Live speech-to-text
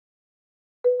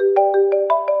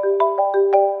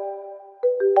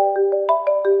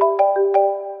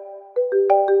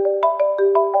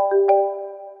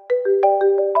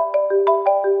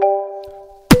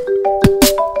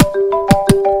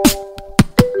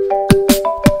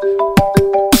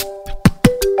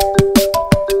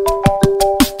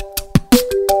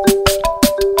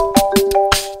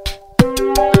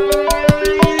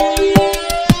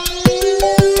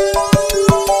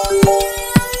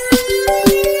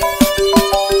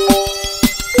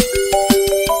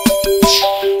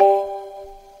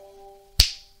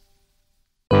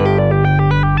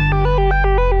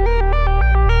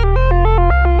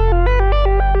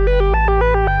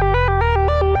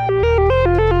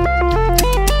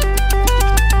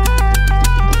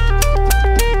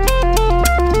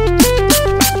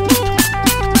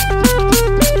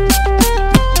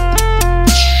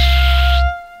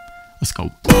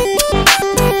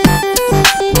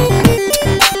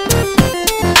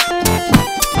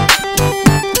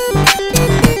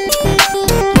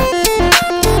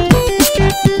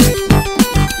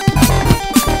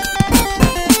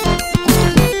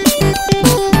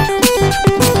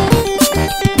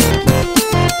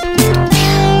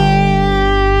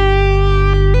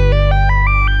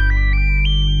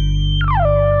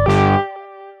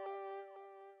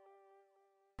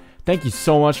thank you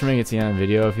so much for making it to the end of the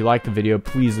video. If you like the video,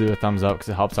 please leave a thumbs up because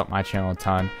it helps out my channel a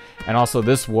ton. And also,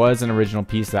 this was an original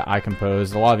piece that I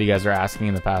composed. A lot of you guys are asking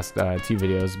in the past 2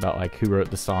 videos about like who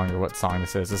wrote the song or what song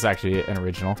this is. This is actually an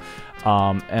original.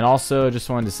 And also, just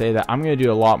wanted to say that I'm going to do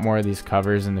a lot more of these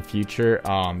covers in the future,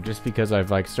 just because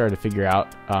I've like started to figure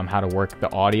out how to work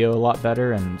the audio a lot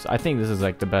better. And I think this is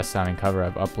like the best sounding cover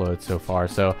I've uploaded so far.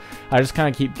 So I just kind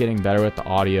of keep getting better with the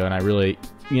audio, and I really,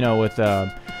 you know, with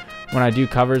when I do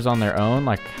covers on their own,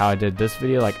 like how I did this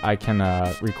video, like I can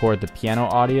record the piano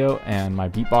audio and my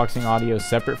beatboxing audio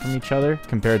separate from each other,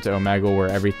 compared to Omegle where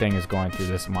everything is going through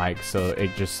this mic, so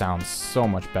it just sounds so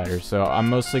much better. So I'm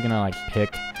mostly gonna like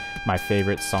pick my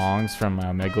favorite songs from my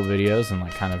Omegle videos and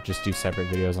like kind of just do separate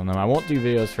videos on them. I won't do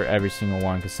videos for every single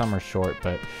one because some are short,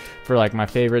 but for like my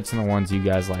favorites and the ones you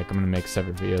guys like, I'm gonna make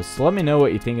separate videos. So let me know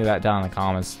what you think of that down in the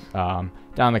comments.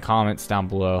 Down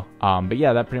below. But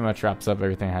yeah, that pretty much wraps up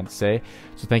everything I had to say.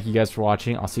 So thank you guys for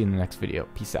watching. I'll see you in the next video.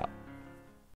 Peace out.